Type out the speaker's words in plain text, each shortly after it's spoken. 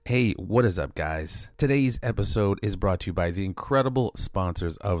Hey, what is up, guys? Today's episode is brought to you by the incredible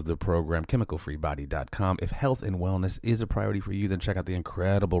sponsors of the program, ChemicalFreeBody.com. If health and wellness is a priority for you, then check out the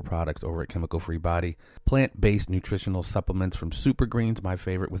incredible products over at Chemical Free Body. Plant-based nutritional supplements from Super Greens, my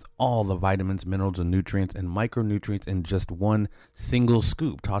favorite, with all the vitamins, minerals, and nutrients and micronutrients in just one single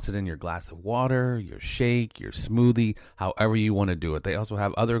scoop. Toss it in your glass of water, your shake, your smoothie, however you want to do it. They also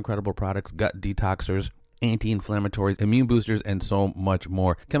have other incredible products, gut detoxers, anti-inflammatories, immune boosters, and so much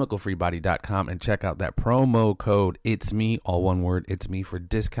more. ChemicalFreeBody.com, and check out that promo code It's Me, all one word, It's Me, for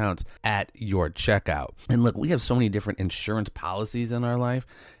discounts at your checkout. And look, we have so many different insurance policies in our life,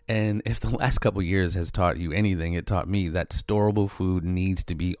 and if the last couple years has taught you anything, it taught me that storable food needs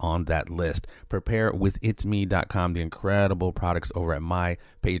to be on that list. Prepare with itsme.com, the incredible products over at My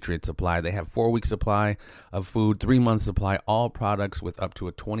Patriot Supply. They have 4-week supply of food, 3-month supply, all products with up to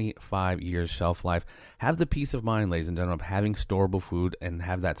a 25-year shelf life. Have the peace of mind, ladies and gentlemen, of having storable food and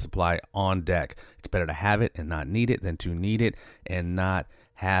have that supply on deck. It's better to have it and not need it than to need it and not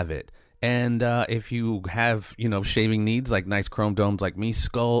have it. And if you have, shaving needs like nice chrome domes like me,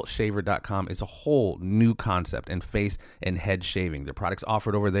 SkullShaver.com is a whole new concept in face and head shaving. The products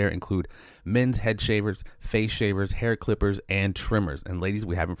offered over there include men's head shavers, face shavers, hair clippers, and trimmers. And ladies,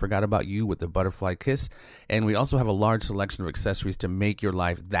 we haven't forgot about you with the butterfly kiss. And we also have a large selection of accessories to make your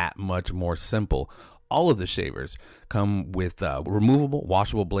life that much more simple. All of the shavers come with removable,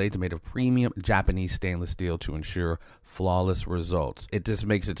 washable blades made of premium Japanese stainless steel to ensure flawless results. It just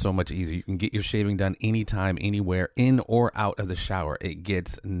makes it so much easier. You can get your shaving done anytime, anywhere, in or out of the shower. It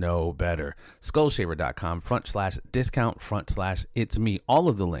gets no better. SkullShaver.com /discount /It's Me. All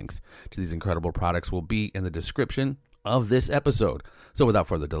of the links to these incredible products will be in the description of this episode. So without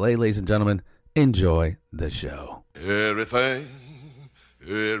further delay, ladies and gentlemen, enjoy the show. Everything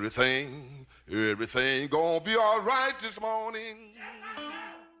gonna be all right this morning.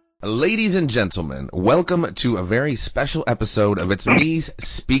 Ladies and gentlemen, welcome to a very special episode of It's Me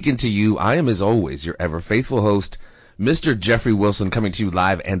Speaking to You. I am, as always, your ever faithful host, Mr. Jeffrey Wilson, coming to you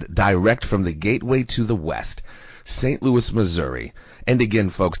live and direct from the Gateway to the West, St. Louis, Missouri. And again,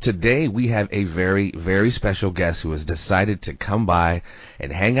 folks, today we have a very, very special guest who has decided to come by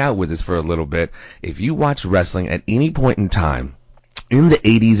and hang out with us for a little bit. If you watch wrestling at any point in time, in the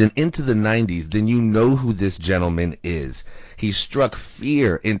 80s and into the 90s, then you know who this gentleman is. He struck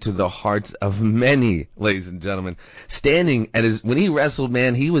fear into the hearts of many, ladies and gentlemen. When he wrestled,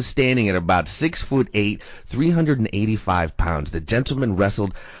 man, he was standing at about 6'8", 385 pounds. The gentleman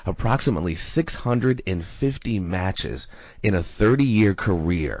wrestled approximately 650 matches in a 30-year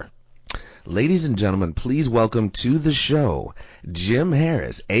career. Ladies and gentlemen, please welcome to the show, Jim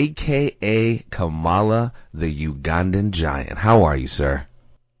Harris, a.k.a. Kamala, the Ugandan Giant. How are you, sir?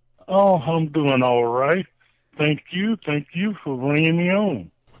 Oh, I'm doing all right. Thank you for bringing me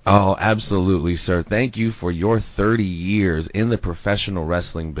on. Oh, absolutely, sir. Thank you for your 30 years in the professional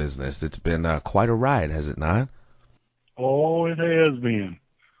wrestling business. It's been quite a ride, has it not? Oh, it has been.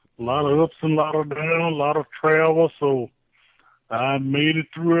 A lot of ups and a lot of downs, a lot of travel, so I made it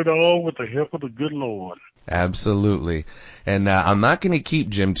through it all with the help of the good Lord. Absolutely. And I'm not going to keep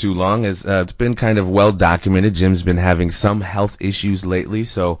Jim too long, as it's been kind of well documented. Jim's been having some health issues lately,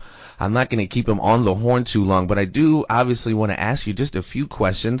 so I'm not going to keep him on the horn too long. But I do obviously want to ask you just a few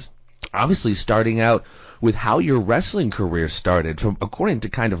questions, obviously starting out with how your wrestling career started. According to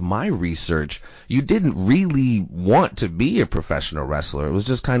kind of my research, you didn't really want to be a professional wrestler. It was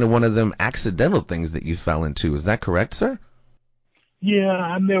just kind of one of them accidental things that you fell into. Is that correct, sir? Yeah,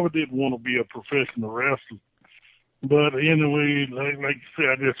 I never did want to be a professional wrestler. But anyway, like you said,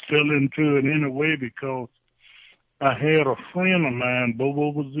 I just fell into it anyway because I had a friend of mine,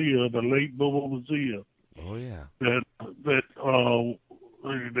 Bobo Bazia, the late Bobo Bazia. Oh, yeah. That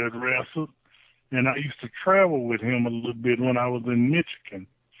wrestled. And I used to travel with him a little bit when I was in Michigan.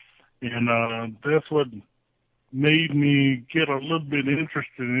 And that's what made my get a little bit interested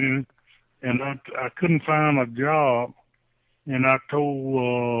in it. And I couldn't find a job. And I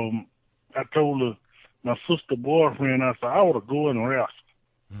told my sister boyfriend, I said, I ought to go and wrestle.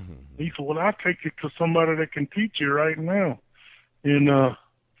 Mm-hmm. He said, well, I'll take you to somebody that can teach you right now. And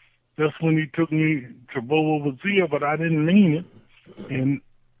that's when he took me to Bobo Bazia, but I didn't mean it.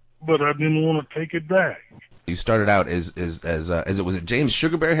 But I didn't want to take it back. You started out was it James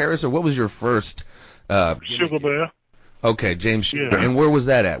Sugar Bear Harris, or what was your first? Sugar Bear. Okay, James Sugar Bear. And where was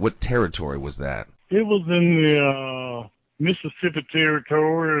that at? What territory was that? It was in the Mississippi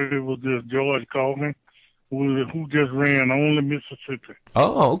Territory. It was just George Coleman, who just ran only Mississippi.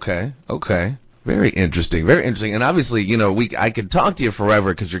 Oh, okay. Very interesting. And obviously, I could talk to you forever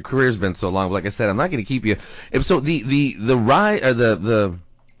because your career's been so long. But like I said, I'm not going to keep you. So the ride or the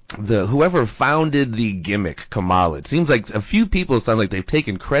whoever founded the gimmick, Kamala. It seems like a few people sound like they've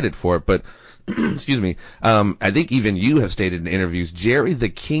taken credit for it, but excuse me. I think even you have stated in interviews, Jerry the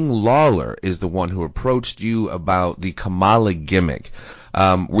King Lawler is the one who approached you about the Kamala gimmick.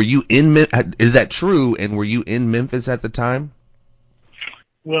 Were you is that true? And were you in Memphis at the time?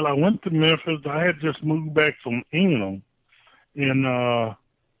 Well, I went to Memphis. I had just moved back from England, and I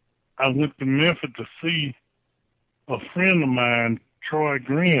went to Memphis to see a friend of mine, Troy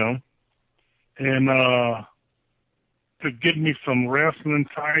Graham, and to get me some wrestling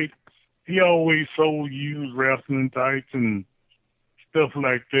tights. He always sold used wrestling tights and stuff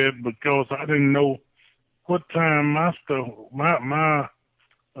like that because I didn't know what time my stuff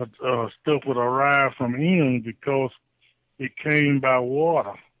stuff would arrive from England because it came by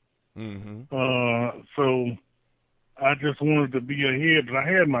water. Mm-hmm. So I just wanted to be ahead, but I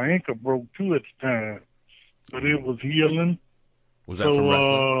had my ankle broke too at the time, but it was healing. Was that from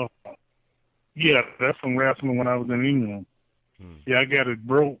wrestling? Yeah, that's from wrestling when I was in England. Yeah, I got it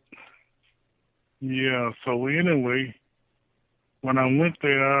broke. Yeah, so anyway, when I went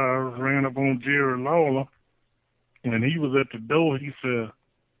there, I ran up on Jerry Lawler, and he was at the door. He said,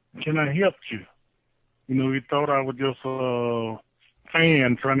 "Can I help you?" You know, he thought I was just a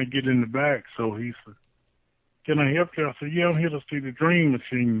fan trying to get in the back. So he said, "Can I help you?" I said, "Yeah, I'm here to see the Dream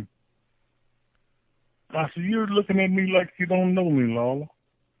Machine." I said, "You're looking at me like you don't know me, Lawler."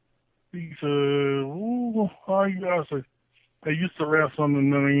 He said, "Ooh, how are you?" I said, "I used to wrestle under the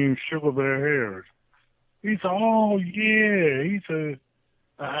name Sugar Bear Harris." He said, "Oh, yeah." He said,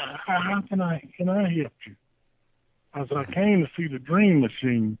 how can I help you?" I said, "I came to see the Dream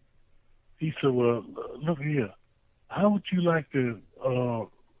Machine." He said, "Well, look here. How would you like to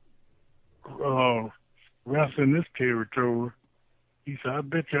wrestle in this territory?" He said, "I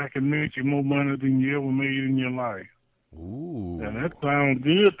bet you I can make you more money than you ever made in your life." Ooh. And that sounds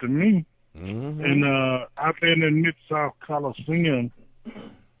good to me. Mm-hmm. And I've been in Mid-South Coliseum.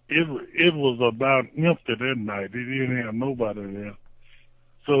 It was about empty that night. They didn't have nobody there.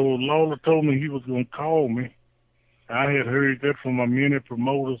 So Lawler told me he was going to call me. I had heard that from a mini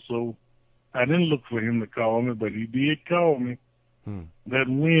promoter, so I didn't look for him to call me, but he did call me that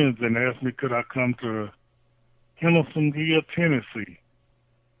Wednesday and asked me could I come to Hendersonville, Tennessee.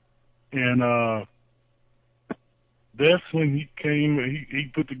 And that's when he came. He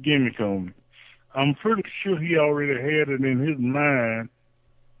put the gimmick on me. I'm pretty sure he already had it in his mind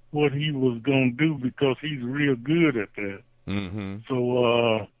what he was going to do because he's real good at that. Mm-hmm.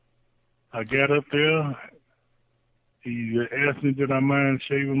 So I got up there. He asked me did I mind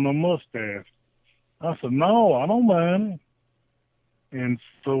shaving my mustache. I said, "No, I don't mind." And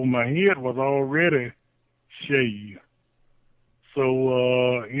so my head was already shaved.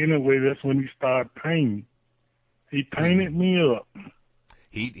 So anyway, that's when he started painting. He painted me up.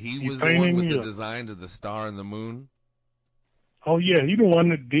 He was the one with the design of the star and the moon? Oh, yeah, he the one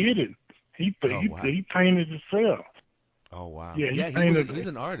that did it. He wow. he painted himself. Oh, wow. Yeah, he's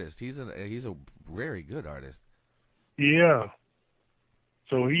an artist. He's a very good artist. Yeah.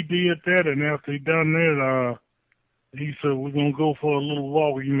 So he did that, and after he done that, he said, "We're going to go for a little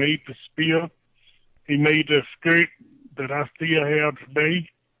walk." He made the spear. He made the skirt that I still have today.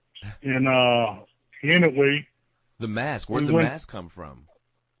 And anyway. The mask. Where'd the mask come from?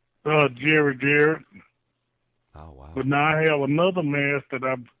 Jerry Jarrett. Oh, wow. But now I have another mask that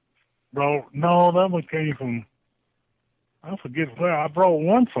I brought. No, that one came from, I forget where. I brought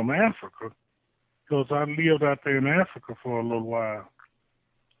one from Africa because I lived out there in Africa for a little while.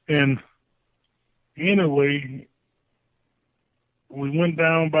 And anyway, we went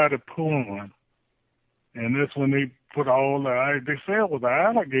down by the pond, and that's when they put all the ice. They said it was an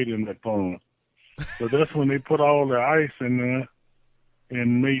alligator in that pond. So that's when they put all the ice in there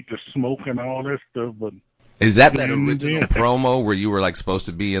and made the smoke and all that stuff. But is that original promo where you were like supposed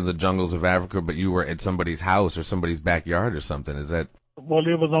to be in the jungles of Africa, but you were at somebody's house or somebody's backyard or something? Is that? Well,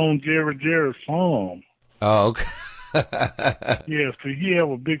 it was on Jerry Jarrett's farm. Oh, okay. Yeah, so he had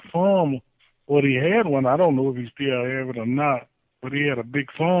a big farm. Well, he had one. I don't know if he still have it or not, but he had a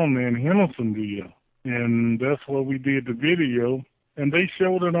big farm there in Hendersonville, and that's where we did the video. And they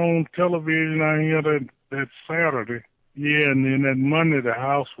showed it on television out here that Saturday. Yeah, and then that Monday the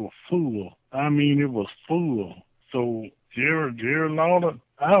house was full. I mean, it was full. So Jerry Lawler,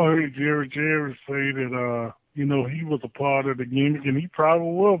 I heard Jerry say that, he was a part of the gimmick, and he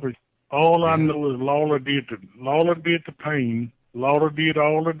probably will be. All I know is Lawler did the painting. Lawler did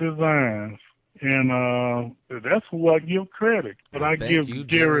all the designs. And that's who I give credit. But I give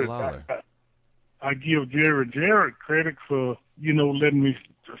Jerry Lawler. I give Jerry Jarrett credit for, letting me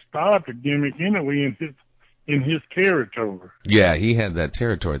start the gimmick anyway. And in his territory. Yeah, he had that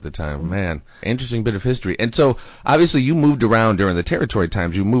territory at the time. Man, interesting bit of history. And so, obviously, you moved around during the territory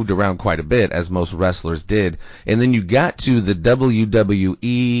times. You moved around quite a bit, as most wrestlers did. And then you got to the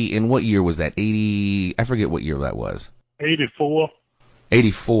WWE in what year was that? 80, I forget what year that was. 84.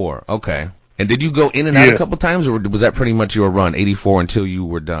 84, okay. And did you go in and out a couple times, or was that pretty much your run, 84 until you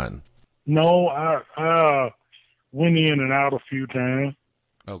were done? No, I went in and out a few times.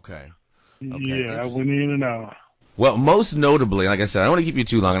 Okay. Yeah, I went in and out. Well, most notably, like I said, I don't want to keep you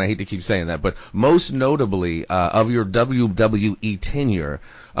too long, and I hate to keep saying that, but most notably of your WWE tenure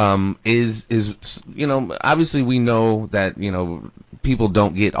is obviously we know that people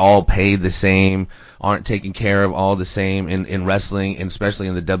don't get all paid the same, aren't taken care of all the same in wrestling, and especially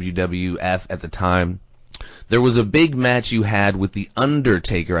in the WWF at the time. There was a big match you had with The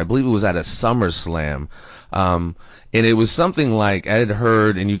Undertaker. I believe it was at a SummerSlam. And it was something like, I had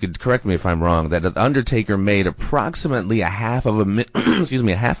heard, and you could correct me if I'm wrong, that The Undertaker made approximately $500,000,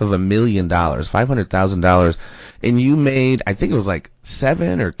 $500,000, and you made, I think it was like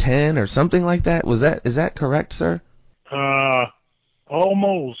 7 or 10 or something like that. Is that correct, sir?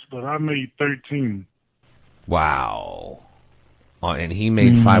 Almost, but I made 13. Wow. And he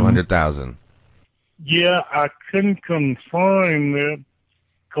made 500,000. Yeah, I couldn't confirm that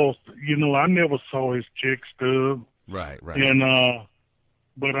because, I never saw his check stub. Right. And,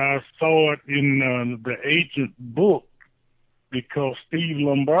 but I saw it in the agent book because Steve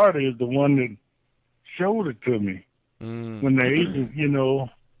Lombardi is the one that showed it to me. When the agent,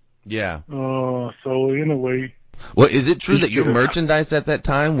 Yeah. So anyway. Well, is it true that your merchandise at that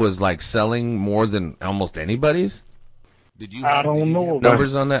time was like selling more than almost anybody's? I don't know about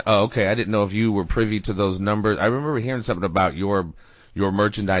numbers on that. Oh, okay. I didn't know if you were privy to those numbers. I remember hearing something about your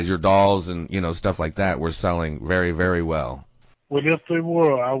merchandise, your dolls, and stuff like that were selling very, very well. Well, if they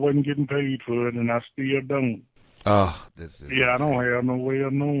were, I wasn't getting paid for it, and I still don't. Oh, this is insane. I don't have no way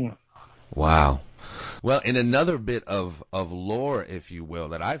of knowing. Wow. Well, in another bit of lore, if you will,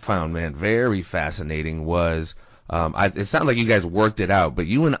 that I found, man, very fascinating was. It sounds like you guys worked it out, but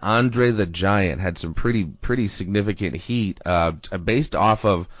you and Andre the Giant had some pretty significant heat based off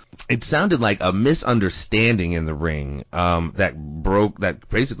of, it sounded like a misunderstanding in the ring that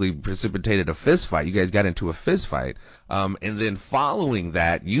basically precipitated a fist fight. You guys got into a fist fight, and then following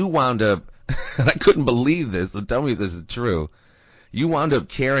that, you wound up, I couldn't believe this, so tell me if this is true, you wound up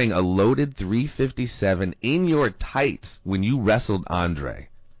carrying a loaded .357 in your tights when you wrestled Andre.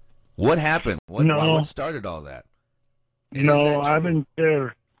 What happened? What started all that? No, I didn't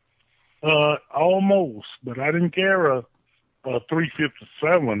care. Almost, but I didn't care a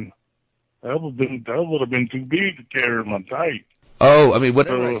 .357. That would have been too big to carry my tight. Oh, I mean,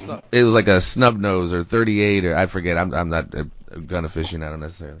 whatever. It was like a snub nose or 38, or I forget. I'm not a gun aficionado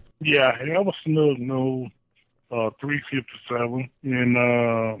necessarily. Yeah, I was snub nose, .357,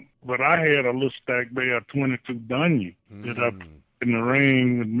 and but I had a little stack bear 22 Dunya that I put in the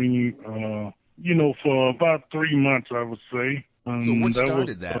ring with me. For about 3 months, I would say. So what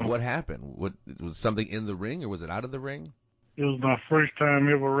started that? What happened? Was something in the ring, or was it out of the ring? It was my first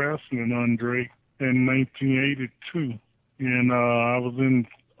time ever wrestling Andre in 1982. And I was in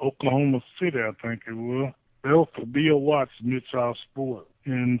Oklahoma City, I think it was. That was for Bill Watts, Mid-South Sport.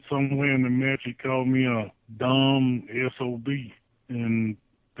 And somewhere in the match, he called me a dumb SOB. And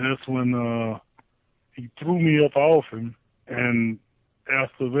that's when he threw me up off him. And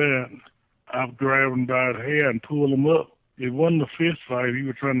after that, I grabbed him by the hair and pulled him up. It wasn't a fist fight. He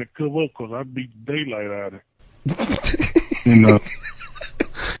was trying to cover up because I beat the daylight out of him.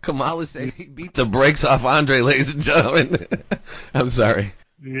 Kamala said he beat the brakes off Andre, ladies and gentlemen. I'm sorry.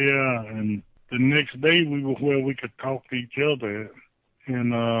 Yeah, and the next day we were where we could talk to each other at.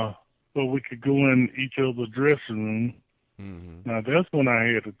 And so we could go in each other's dressing room. Mm-hmm. Now, that's when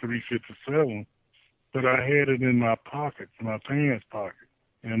I had the .357, but I had it in my pocket, my pants pocket.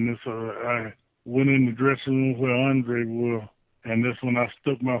 And this, I went in the dressing room where Andre was, and that's when I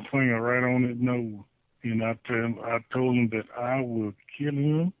stuck my finger right on his nose. And I told him that I would kill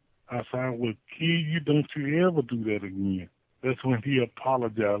him. I said, I will kill you. Don't you ever do that again. That's when he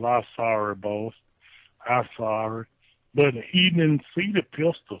apologized. I'm sorry, boss. I'm sorry. But he didn't see the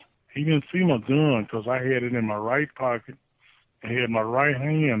pistol. He didn't see my gun because I had it in my right pocket. I had my right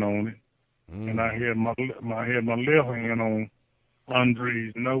hand on it, and I had my left hand on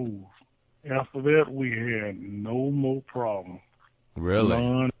Andre's nose. After that, we had no more problems. Really?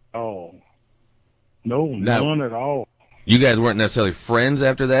 None at all. None at all. You guys weren't necessarily friends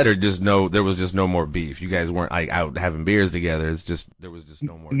after that, or there was just no more beef? You guys weren't like out having beers together. There was just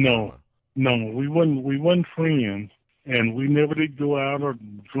no more drama. No, we wasn't friends, and we never did go out or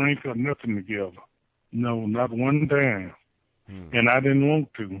drink or nothing together. No, not one time. And I didn't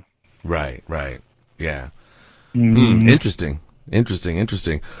want to. Right. Yeah. Mm-hmm.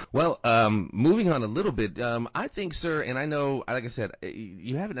 Interesting. Well, moving on a little bit, I think, sir, and I know, like I said,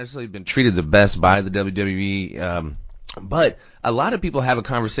 you haven't necessarily been treated the best by the WWE, but a lot of people have a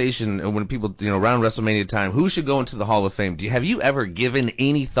conversation when people, around WrestleMania time, who should go into the Hall of Fame? Have you ever given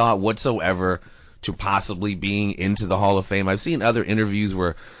any thought whatsoever to possibly being into the Hall of Fame? I've seen other interviews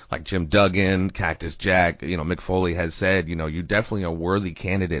where, like Jim Duggan, Cactus Jack, Mick Foley has said, you're definitely a worthy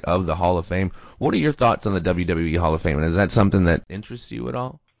candidate of the Hall of Fame. What are your thoughts on the WWE Hall of Fame? And is that something that interests you at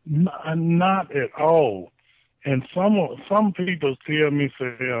all? Not at all. And some people tell me,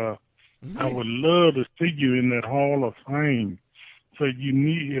 say, I would love to see you in that Hall of Fame. So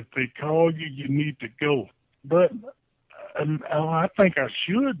if they call you, you need to go. But I think I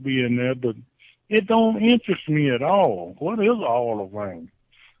should be in there, but it don't interest me at all. What is a Hall of Fame?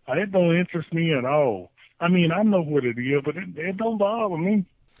 It don't interest me at all. I mean, I know what it is, but it don't bother me.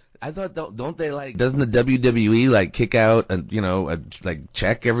 I thought, don't they doesn't the WWE kick out a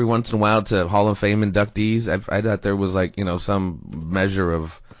check every once in a while to Hall of Fame inductees? I thought there was some measure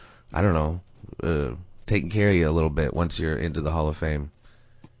of, I don't know, taking care of you a little bit once you're into the Hall of Fame.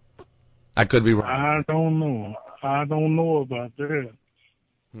 I could be wrong. I don't know about that.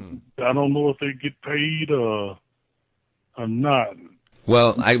 I don't know if they get paid or not.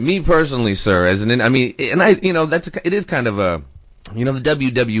 Well, me personally, sir, it is kind of a, the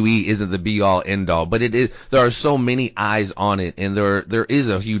WWE isn't the be all end all, but it is. There are so many eyes on it, and there is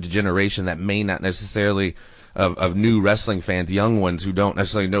a huge generation that may not necessarily of new wrestling fans, young ones who don't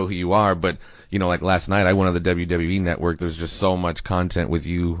necessarily know who you are, but like last night I went on the WWE network. There's just so much content with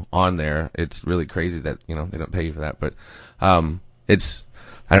you on there. It's really crazy that they don't pay you for that, but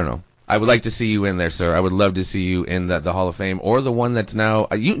I don't know. I would like to see you in there, sir. I would love to see you in the Hall of Fame, or the one that's now.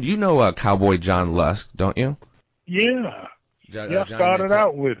 You know Cowboy John Lusk, don't you? Yeah. I started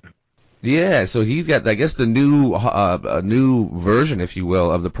out with it. Yeah, so he's got, I guess, the new version, if you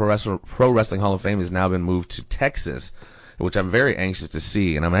will, of the Pro Wrestling Hall of Fame has now been moved to Texas, which I'm very anxious to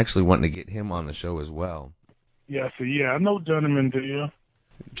see, and I'm actually wanting to get him on the show as well. Yeah, I know Johnny Mandel.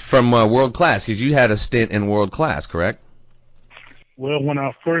 From World Class, because you had a stint in World Class, correct? Well, when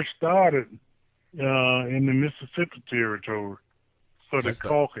I first started in the Mississippi territory, for the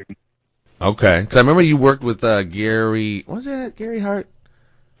Calkin. Okay, because I remember you worked with Gary. Was that Gary Hart?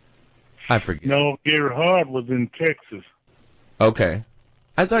 I forget. No, Gary Hart was in Texas. Okay,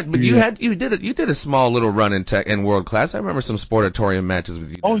 I thought, but you did a small little run in World Class. I remember some Sportatorium matches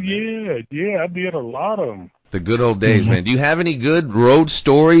with you. Oh yeah, I did a lot of them. The good old days, man. Do you have any good road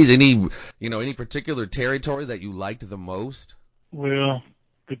stories? Any particular territory that you liked the most? Well,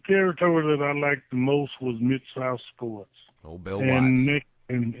 the territory that I liked the most was Mid-South Sports. Oh, Bill Watts.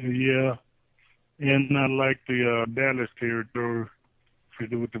 And I liked the Dallas territory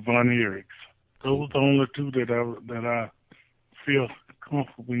with the Von Erichs. Those are the only two that I feel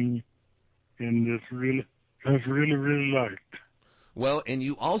comfortable in and just really liked. Well, and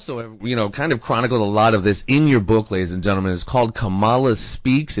you also have, kind of chronicled a lot of this in your book, ladies and gentlemen. It's called Kamala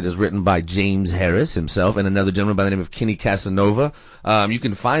Speaks. It is written by James Harris himself and another gentleman by the name of Kenny Casanova. You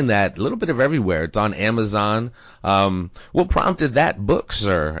can find that a little bit of everywhere. It's on Amazon. What prompted that book,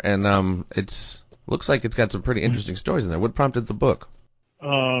 sir? And looks like it's got some pretty interesting stories in there. What prompted the book?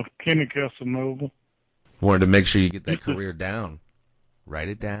 Kenny Casanova. Wanted to make sure you get that career down. Write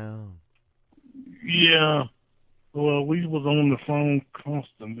it down. Yeah. Well, we was on the phone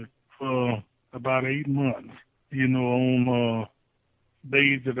constantly for about 8 months, on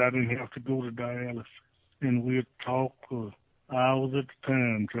days that I didn't have to go to dialysis. And we'd talk for hours at a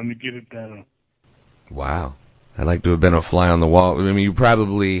time trying to get it down. Wow. I'd like to have been a fly on the wall. I mean, you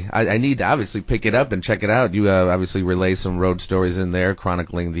probably, I need to obviously pick it up and check it out. You obviously relay some road stories in there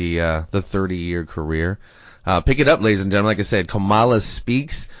chronicling the 30-year career. Pick it up, ladies and gentlemen. Like I said, Kamala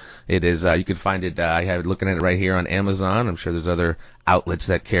Speaks. It is, you can find it, I have it looking at it right here on Amazon. I'm sure there's other outlets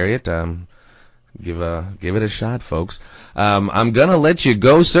that carry it. Give it a shot, folks. I'm gonna let you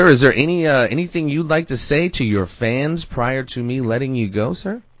go, sir. Is there anything you'd like to say to your fans prior to me letting you go,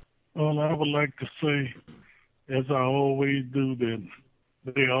 sir? Well, I would like to say, as I always do, that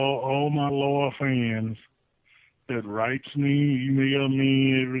they all my loyal fans that writes me, email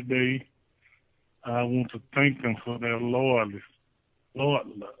me every day. I want to thank them for their loyalty.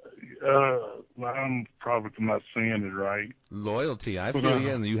 I'm probably not saying it right. Loyalty, I feel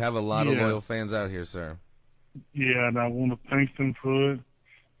you, and you have a lot of loyal fans out here, sir. Yeah, and I want to thank them for it,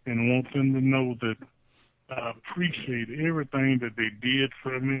 and want them to know that I appreciate everything that they did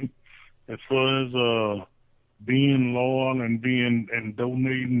for me, as far as being loyal and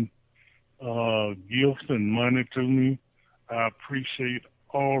donating gifts and money to me. I appreciate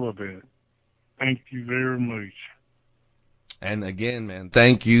all of that. Thank you very much. And again, man,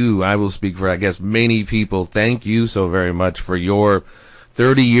 thank you. I will speak for, I guess, many people. Thank you so very much for your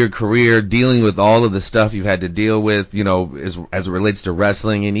 30-year career, dealing with all of the stuff you've had to deal with, you know, as it relates to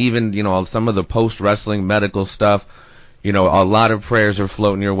wrestling, and even, you know, some of the post-wrestling medical stuff. You know, a lot of prayers are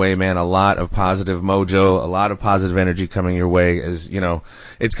floating your way, man. A lot of positive mojo, a lot of positive energy coming your way. As you know,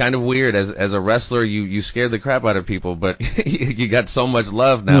 it's kind of weird as a wrestler, you scared the crap out of people, but you got so much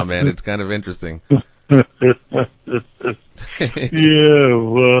love now, man. It's kind of interesting. Yeah,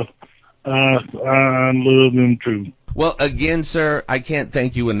 well, I love them too. Well, again, sir, I can't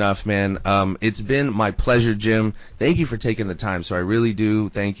thank you enough, man. It's been my pleasure, Jim. Thank you for taking the time. So I really do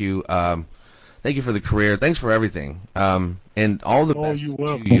thank you. Thank you for the career. Thanks for everything. And all the best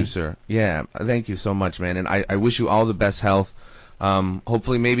to you, sir. Yeah, thank you so much, man. And I wish you all the best health.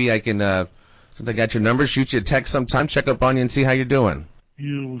 Hopefully maybe I can, since I got your number, shoot you a text sometime, check up on you and see how you're doing.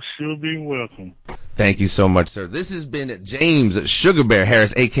 You sure be welcome. Thank you so much, sir. This has been James Sugar Bear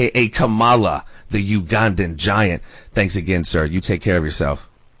Harris, a.k.a. Kamala, the Ugandan Giant. Thanks again, sir. You take care of yourself.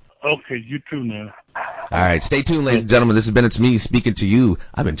 Okay, you too now. All right, stay tuned, ladies and gentlemen. This has been It's Me speaking to you.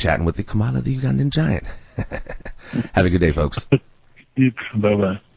 I've been chatting with the Kamala, the Ugandan Giant. Have a good day, folks. You too. Bye-bye.